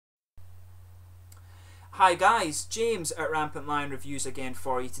Hi guys, James at Rampant Lion Reviews again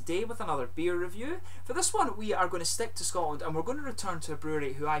for you today with another beer review. For this one we are going to stick to Scotland and we're going to return to a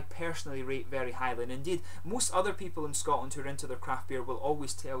brewery who I personally rate very highly, and indeed most other people in Scotland who are into their craft beer will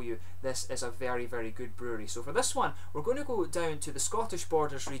always tell you this is a very good brewery. So for this one we're going to go down to the Scottish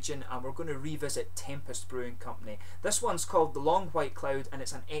Borders region and we're going to revisit Tempest Brewing Company. This one's called the Long White Cloud and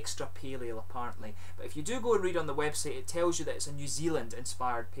it's an extra pale ale apparently, but if you do go and read on the website it tells you that it's a New Zealand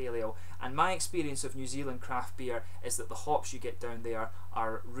inspired pale ale, and my experience of New Zealand craft beer is that the hops you get down there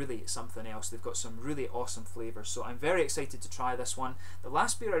are really something else. They've got some really awesome flavours, so I'm very excited to try this one. The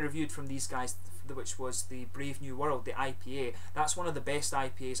last beer I reviewed from these guys, which was the Brave New World, the IPA, that's one of the best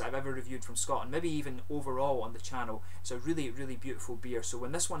IPAs I've ever reviewed from Scotland, maybe even overall on the channel. It's a really beautiful beer, so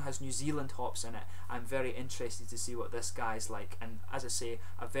when this one has New Zealand hops in it, I'm very interested to see what this guy's like, and as I say,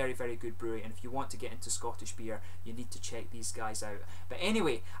 a very good brewery, and if you want to get into Scottish beer you need to check these guys out. But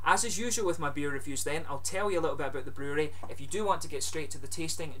anyway, as is usual with my beer reviews then, I'll tell you a little bit about the brewery. If you do want to get straight to the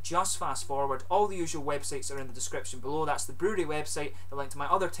tasting, just fast forward. All the usual websites are in the description below. That's the brewery website, the link to my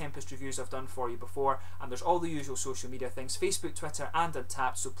other Tempest reviews I've done for you before, and there's all the usual social media things, Facebook, Twitter and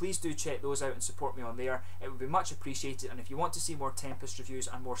Untappd, so please do check those out and support me on there. It would be much appreciated, and if you want to see more Tempest reviews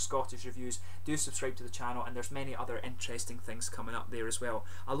and more Scottish reviews, do subscribe to the channel, and there's many other interesting things coming up there as well.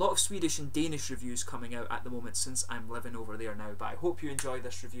 A lot of Swedish and Danish reviews coming out at the moment since I'm living over there now, but I hope you enjoy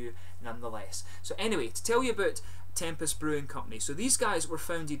this review nonetheless. So anyway, to tell you about Tempest Brewing Company. So these guys were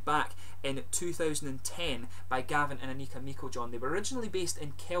founded back in 2010 by Gavin and Anika Meiklejohn. They were originally based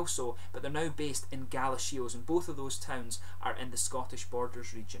in Kelso, but they're now based in Galashiels, and both of those towns are in the Scottish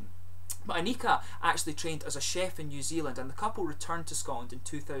Borders region. But Anika actually trained as a chef in New Zealand, and the couple returned to Scotland in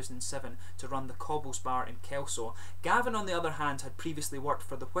 2007 to run the Cobbles Bar in Kelso. Gavin, on the other hand, had previously worked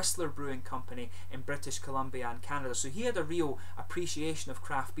for the Whistler Brewing Company in British Columbia and Canada, so he had a real appreciation of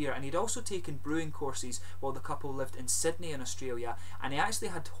craft beer, and he'd also taken brewing courses while the couple lived in Sydney in Australia, and he actually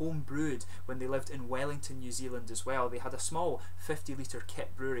had home brewed when they lived in Wellington, New Zealand as well. They had a small 50-litre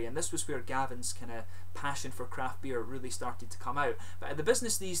kit brewery, and this was where Gavin's kind of passion for craft beer really started to come out. But at the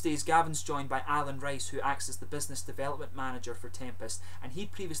business these days, Gavin's joined by Alan Rice, who acts as the business development manager for Tempest, and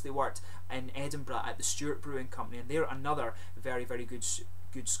he'd previously worked in Edinburgh at the Stewart Brewing Company, and they're another very good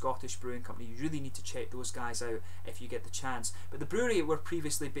Scottish brewing company. You really need to check those guys out if you get the chance. But the brewery were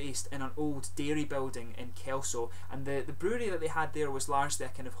previously based in an old dairy building in Kelso, and the brewery that they had there was largely a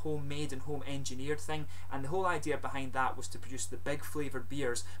kind of homemade and home engineered thing, and the whole idea behind that was to produce the big flavoured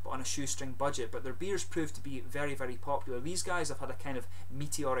beers but on a shoestring budget. But their beers proved to be very popular. These guys have had a kind of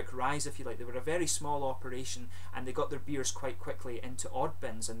meteoric rise, if you like. They were a very small operation and they got their beers quite quickly into odd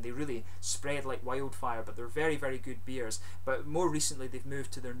bins, and they really spread like wildfire, but they're very good beers. But more recently they've moved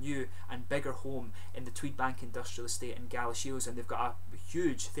to their new and bigger home in the Tweedbank Industrial Estate in Galashiels, and they've got a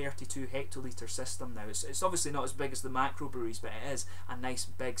huge 32 hectolitre system now. It's obviously not as big as the macro breweries, but it is a nice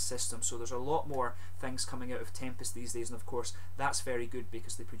big system, so there's a lot more things coming out of Tempest these days, and of course that's very good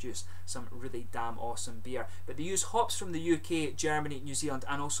because they produce some really damn awesome beer. But they use hops from the UK, Germany, New Zealand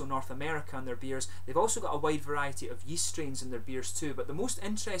and also North America in their beers. They've also got a wide variety of yeast strains in their beers too, but the most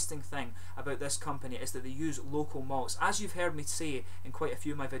interesting thing about this company is that they use local malts. As you've heard me say in quite a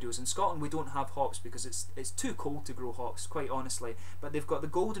few of my videos, in Scotland we don't have hops because it's too cold to grow hops, quite honestly, but they've got the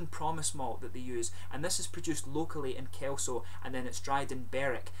Golden Promise malt that they use, and this is produced locally in Kelso and then it's dried in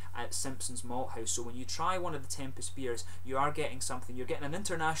Berwick at Simpson's Malt House. So when you try one of the Tempest beers you are getting something, you're getting an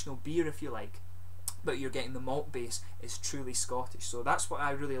international beer if you like, but you're getting the malt base is truly Scottish. So that's what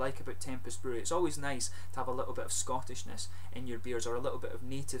I really like about Tempest Brewery. It's always nice to have a little bit of Scottishness in your beers, or a little bit of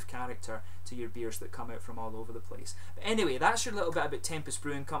native character to your beers that come out from all over the place. But anyway, that's your little bit about Tempest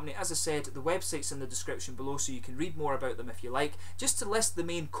Brewing Company. As I said, the website's in the description below so you can read more about them if you like. Just to list the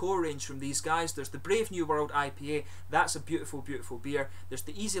main core range from these guys, there's the Brave New World IPA. That's a beautiful beer. There's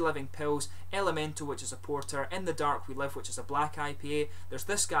the Easy Living Pils, Elemental, which is a porter, In the Dark We Live, which is a black IPA. There's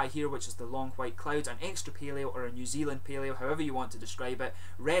this guy here, which is the Long White Cloud, an extra pale ale or a New Zealand pale ale, however you want to describe it.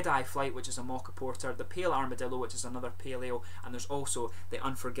 Red Eye Flight, which is a mocha porter, the Pale Armadillo, which is another pale ale, and there's also the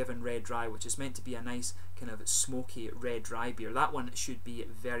Unforgiven Red Rye, which is meant to be a nice kind of smoky red rye beer. That one should be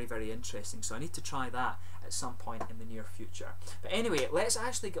very interesting, so I need to try that at some point in the near future. But anyway, let's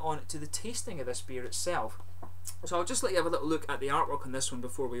actually get on to the tasting of this beer itself. So I'll just let you have a little look at the artwork on this one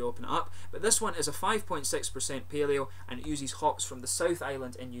before we open it up. But this one is a 5.6% pale ale, and it uses hops from the South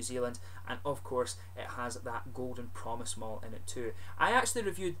Island in New Zealand, and of course it has that Golden Promise malt in it too. I actually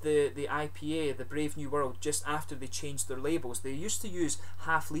reviewed the IPA, the Brave New World, just after they changed their labels. They used to use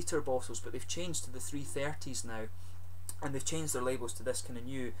half-litre bottles, but they've changed to the 330s now. and they've changed their labels to this kind of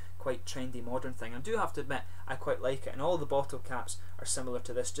new quite trendy modern thing. I do have to admit I quite like it, and all the bottle caps are similar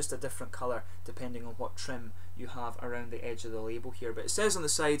to this, just a different colour depending on what trim you have around the edge of the label here. But it says on the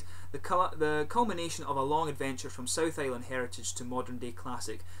side, the culmination of a long adventure from South Island heritage to modern day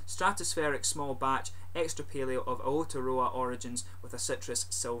classic, stratospheric small batch extra paleo of Aotearoa origins with a citrus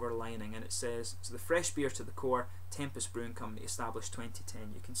silver lining. And it says, so the fresh beer to the core, Tempest Brewing Company, established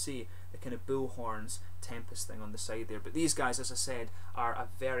 2010. You can see the kind of bull horns Tempest thing on the side there. But these guys, as I said, are a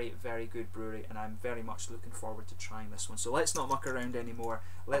very, very good brewery, and I'm very much looking forward to trying this one. So let's not muck around anymore.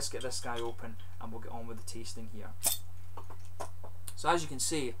 Let's get this guy open and we'll get on with the tasting here. So as you can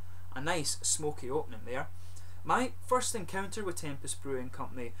see, a nice smoky opening there. My first encounter with Tempest Brewing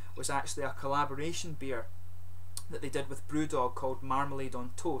Company was actually a collaboration beer that they did with Brewdog called Marmalade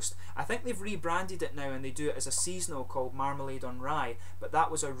on Toast. I think they've rebranded it now and they do it as a seasonal called Marmalade on Rye, but that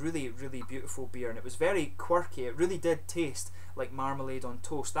was a really, really beautiful beer, and it was very quirky. It really did taste like marmalade on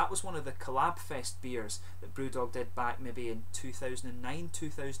toast. That was one of the Collab Fest beers that Brewdog did back maybe in 2009,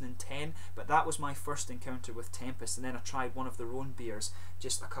 2010, but that was my first encounter with Tempest, and then I tried one of their own beers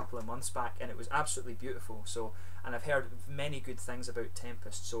just a couple of months back and it was absolutely beautiful. So, and I've heard many good things about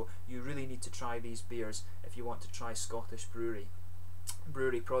Tempest, so you really need to try these beers if you want to try Scottish brewery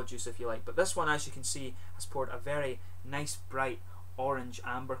produce, if you like. But this one, as you can see, has poured a very nice bright orange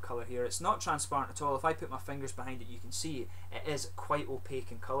amber colour here. It's not transparent at all. If I put my fingers behind it, you can see it is quite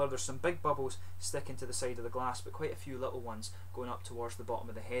opaque in colour. There's some big bubbles sticking to the side of the glass, but quite a few little ones going up towards the bottom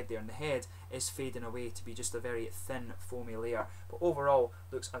of the head there, and the head is fading away to be just a very thin foamy layer. But overall,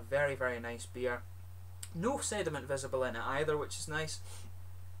 looks a very, very nice beer. No sediment visible in it either, which is nice.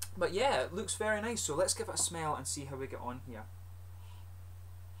 But yeah, it looks very nice. So let's give it a smell and see how we get on here.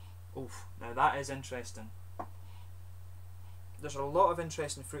 Oof, now that is interesting. There's a lot of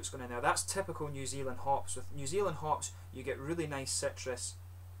interesting fruits going in there. That's typical New Zealand hops. With New Zealand hops, you get really nice citrus.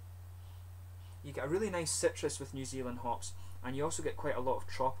 You get a really nice citrus with New Zealand hops, and you also get quite a lot of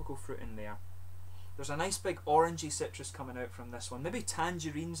tropical fruit in there. There's a nice big orangey citrus coming out from this one. Maybe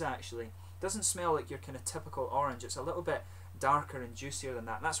tangerines actually. Doesn't smell like your kind of typical orange. It's a little bit darker and juicier than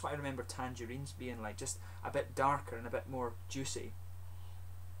that. And that's what I remember tangerines being like, just a bit darker and a bit more juicy.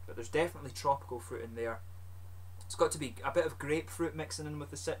 But there's definitely tropical fruit in there. It's got to be a bit of grapefruit mixing in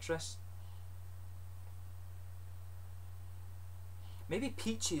with the citrus. Maybe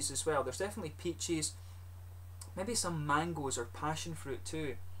peaches as well. There's definitely peaches. Maybe some mangoes or passion fruit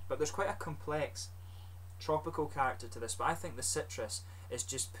too. But there's quite a complex tropical character to this. But I think the citrus is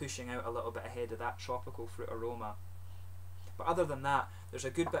just pushing out a little bit ahead of that tropical fruit aroma. But other than that, there's a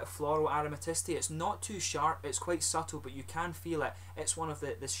good bit of floral aromaticity. It's not too sharp. It's quite subtle, but you can feel it. It's one of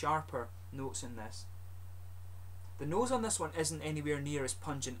the sharper notes in this. The nose on this one isn't anywhere near as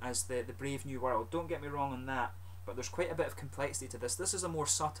pungent as the Brave New World. Don't get me wrong on that, but there's quite a bit of complexity to this. This is a more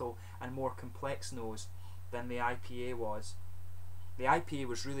subtle and more complex nose than the IPA was. The IPA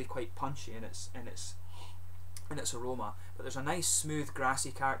was really quite punchy in its aroma, but there's a nice smooth grassy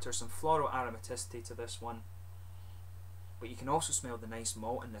character, some floral aromaticity to this one. But you can also smell the nice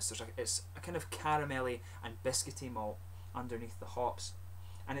malt in this. It's a kind of caramelly and biscuity malt underneath the hops,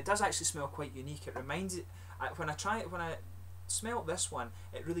 and it does actually smell quite unique. It reminds it. When I smelt this one,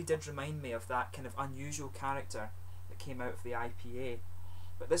 it really did remind me of that kind of unusual character that came out of the IPA.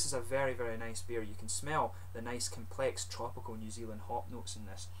 But this is a very, very nice beer. You can smell the nice complex tropical New Zealand hop notes in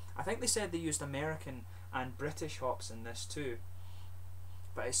this. I think they said they used American and British hops in this too.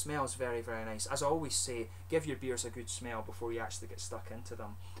 But it smells very, very nice. As I always say, give your beers a good smell before you actually get stuck into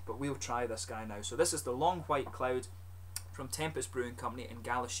them. But we'll try this guy now. So this is the Long White Cloud from Tempest Brewing Company in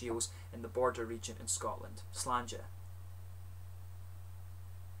Galashiels in the Border region in Scotland. Slàinte.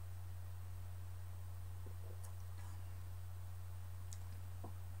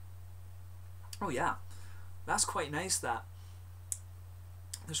 Oh yeah, that's quite nice. That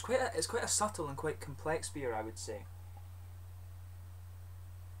it's quite a subtle and quite complex beer, I would say.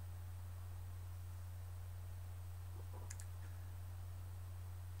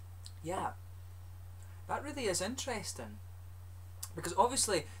 Yeah, that really is interesting, because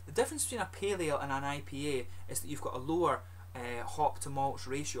obviously the difference between a pale ale and an IPA is that you've got a lower hop to malts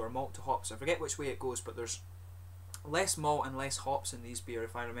ratio, or malt to hops. I forget which way it goes, but there's less malt and less hops in these beer,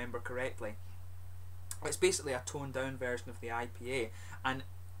 if I remember correctly. It's basically a toned down version of the IPA, and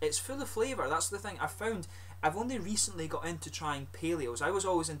it's full of flavour. That's the thing. I've only recently got into trying pale ales. I was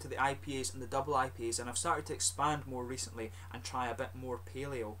always into the IPAs and the double IPAs, and I've started to expand more recently and try a bit more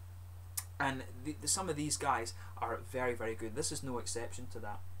pale ale. And some of these guys are very, very good. This is no exception to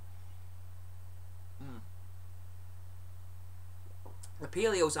that. The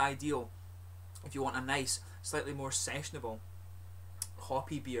pale ale's ideal if you want a nice, slightly more sessionable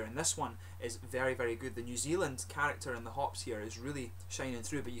hoppy beer, and this one is very, very good. The New Zealand character in the hops here is really shining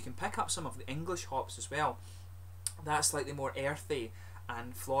through, but you can pick up some of the English hops as well. That's slightly more earthy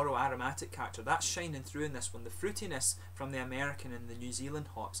and floral aromatic character. That's shining through in this one. The fruitiness from the American and the New Zealand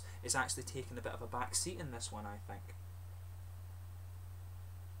hops is actually taking a bit of a back seat in this one, I think.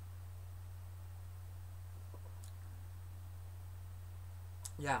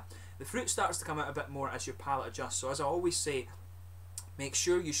 Yeah, the fruit starts to come out a bit more as your palate adjusts. So as I always say, make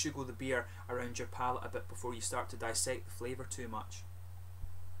sure you sugar the beer around your palate a bit before you start to dissect the flavour too much.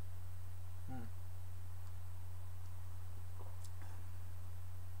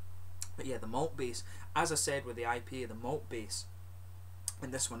 But yeah, the malt base, as I said with the IPA, the malt base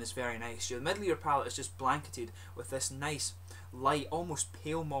in this one is very nice. The middle of your palate is just blanketed with this nice, light, almost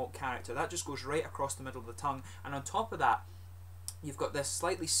pale malt character. That just goes right across the middle of the tongue, and on top of that, you've got this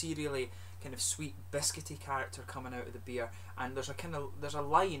slightly cereally, kind of sweet biscuity character coming out of the beer, and there's a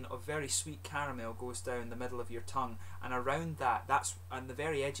line of very sweet caramel goes down the middle of your tongue, and around that, that's on the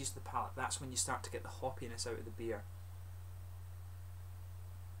very edges of the palate, that's when you start to get the hoppiness out of the beer.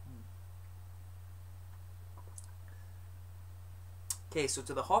 Okay, so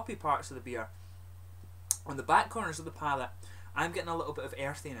to the hoppy parts of the beer, on the back corners of the palate, I'm getting a little bit of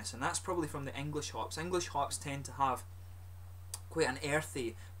earthiness, and that's probably from the English hops. English hops tend to have quite an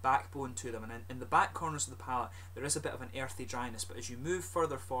earthy backbone to them, and in the back corners of the palate there is a bit of an earthy dryness, but as you move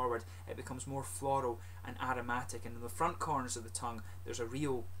further forward it becomes more floral and aromatic, and in the front corners of the tongue there's a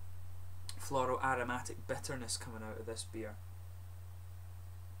real floral aromatic bitterness coming out of this beer.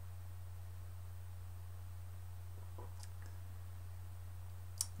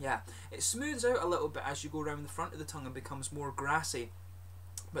 Yeah, it smooths out a little bit as you go around the front of the tongue and becomes more grassy,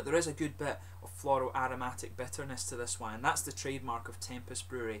 but there is a good bit of floral aromatic bitterness to this one, and that's the trademark of Tempest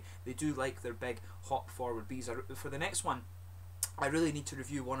Brewery. They do like their big hop forward beers. For the next one, I really need to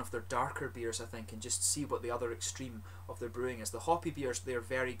review one of their darker beers, I think, and just see what the other extreme of their brewing is. The hoppy beers they're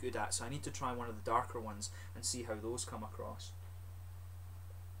very good at, so I need to try one of the darker ones and see how those come across.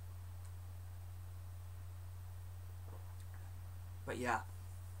 But yeah,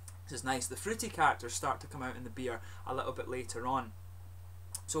 this is nice. The fruity characters start to come out in the beer a little bit later on.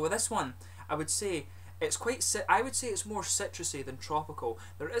 So with this one, I would say it's it's more citrusy than tropical.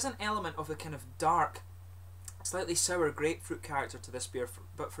 There is an element of a kind of dark, slightly sour grapefruit character to this beer,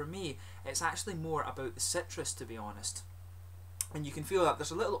 but for me, it's actually more about the citrus, to be honest. And you can feel that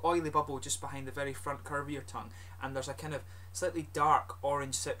there's a little oily bubble just behind the very front curve of your tongue, and there's a kind of slightly dark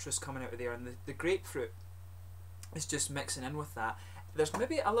orange citrus coming out of there, and the grapefruit is just mixing in with that. There's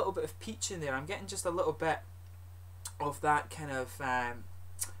maybe a little bit of peach in there. I'm getting just a little bit of that kind of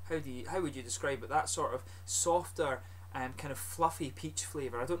how would you describe it? That sort of softer kind of fluffy peach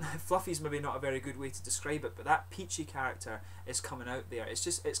flavour. I don't know, fluffy's maybe not a very good way to describe it, but that peachy character is coming out there.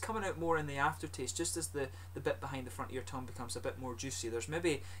 It's coming out more in the aftertaste, just as the bit behind the front of your tongue becomes a bit more juicy. There's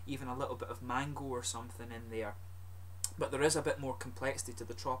maybe even a little bit of mango or something in there. But there is a bit more complexity to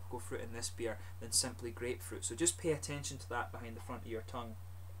the tropical fruit in this beer than simply grapefruit. So just pay attention to that behind the front of your tongue.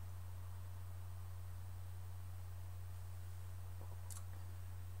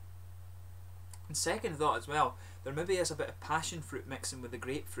 And second thought as well, there maybe is a bit of passion fruit mixing with the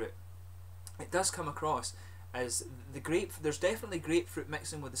grapefruit. It does come across as there's definitely grapefruit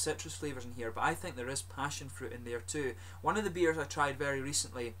mixing with the citrus flavours in here, but I think there is passion fruit in there too. One of the beers I tried very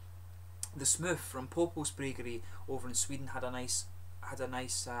recently, the Smooth from Popel's Brewery over in Sweden, had a nice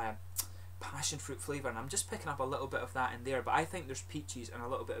passion fruit flavour, and I'm just picking up a little bit of that in there, but I think there's peaches and a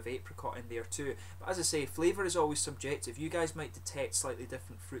little bit of apricot in there too. But as I say, flavour is always subjective. You guys might detect slightly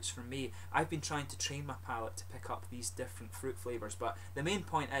different fruits from me. I've been trying to train my palate to pick up these different fruit flavours, but the main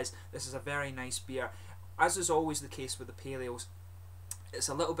point is this is a very nice beer. As is always the case with the pale ales, it's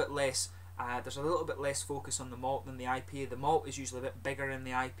a little bit less there's a little bit less focus on the malt than the IPA. The malt is usually a bit bigger in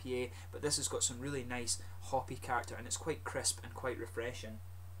the IPA, but this has got some really nice hoppy character, and it's quite crisp and quite refreshing.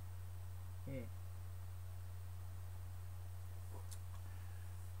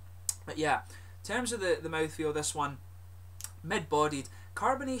 But yeah, in terms of the mouthfeel, this one, mid-bodied,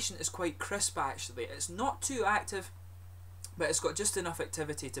 carbonation is quite crisp actually. It's not too active, but it's got just enough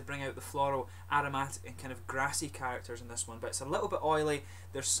activity to bring out the floral, aromatic and kind of grassy characters in this one. But it's a little bit oily,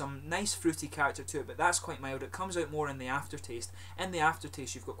 there's some nice fruity character to it, but that's quite mild. It comes out more in the aftertaste. In the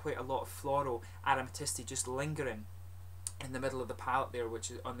aftertaste you've got quite a lot of floral aromaticity just lingering in the middle of the palate there, which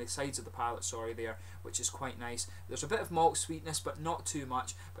is on the sides of the palate, sorry, there, which is quite nice. There's a bit of malt sweetness, but not too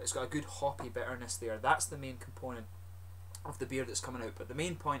much, but it's got a good hoppy bitterness there. That's the main component of the beer that's coming out, but the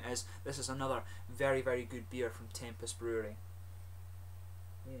main point is this is another very, very good beer from Tempest Brewery.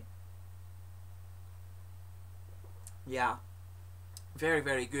 Yeah. Very,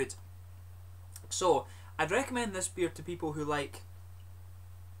 very good. So I'd recommend this beer to people who like,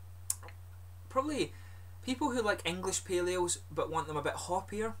 probably people who like English pale ales but want them a bit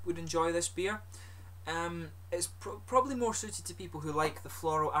hoppier would enjoy this beer. It's probably more suited to people who like the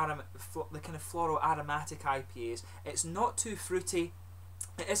the kind of floral aromatic IPAs. It's not too fruity.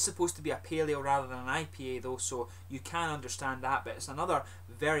 It is supposed to be a pale ale rather than an IPA though, so you can understand that, but it's another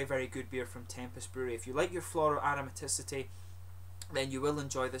very, very good beer from Tempest Brewery. If you like your floral aromaticity, then you will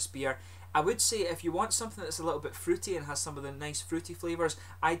enjoy this beer. I would say if you want something that's a little bit fruity and has some of the nice fruity flavours,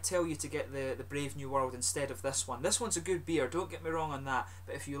 I'd tell you to get the Brave New World instead of this one. This one's a good beer, don't get me wrong on that,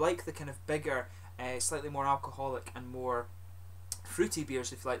 but if you like the kind of bigger, slightly more alcoholic and more fruity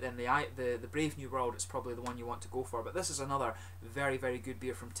beers, if you like, then the Brave New World is probably the one you want to go for. But this is another very, very good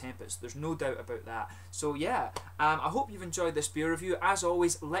beer from Tempest. There's no doubt about that. So yeah, I hope you've enjoyed this beer review. As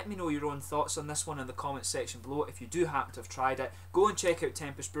always, let me know your own thoughts on this one in the comments section below. If you do happen to have tried it, go and check out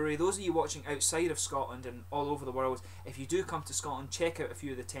Tempest Brewery. Those of you watching outside of Scotland and all over the world, if you do come to Scotland, check out a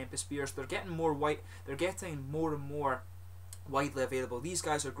few of the Tempest beers. They're getting more and more widely available. These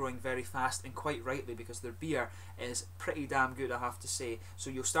guys are growing very fast, and quite rightly, because their beer is pretty damn good, I have to say. So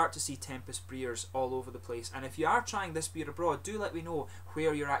you'll start to see Tempest beers all over the place. And if you are trying this beer abroad, do let me know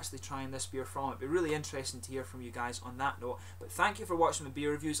where you're actually trying this beer from. It'd be really interesting to hear from you guys on that note. But thank you for watching my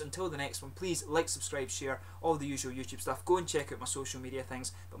beer reviews. Until the next one, please like, subscribe, share, all the usual YouTube stuff. Go and check out my social media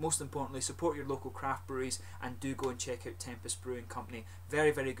things, but most importantly, support your local craft breweries, and do go and check out Tempest Brewing Company.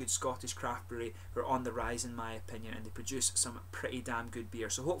 Very, very good Scottish craft brewery who are on the rise in my opinion, and they produce some pretty damn good beer.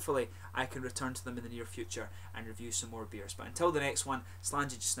 So hopefully I can return to them in the near future and review some more beers. But until the next one,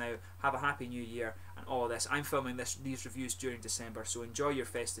 Slangy just now, have a happy new year and all of this. I'm filming these reviews during December, so enjoy your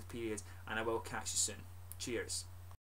festive period, and I will catch you soon. Cheers.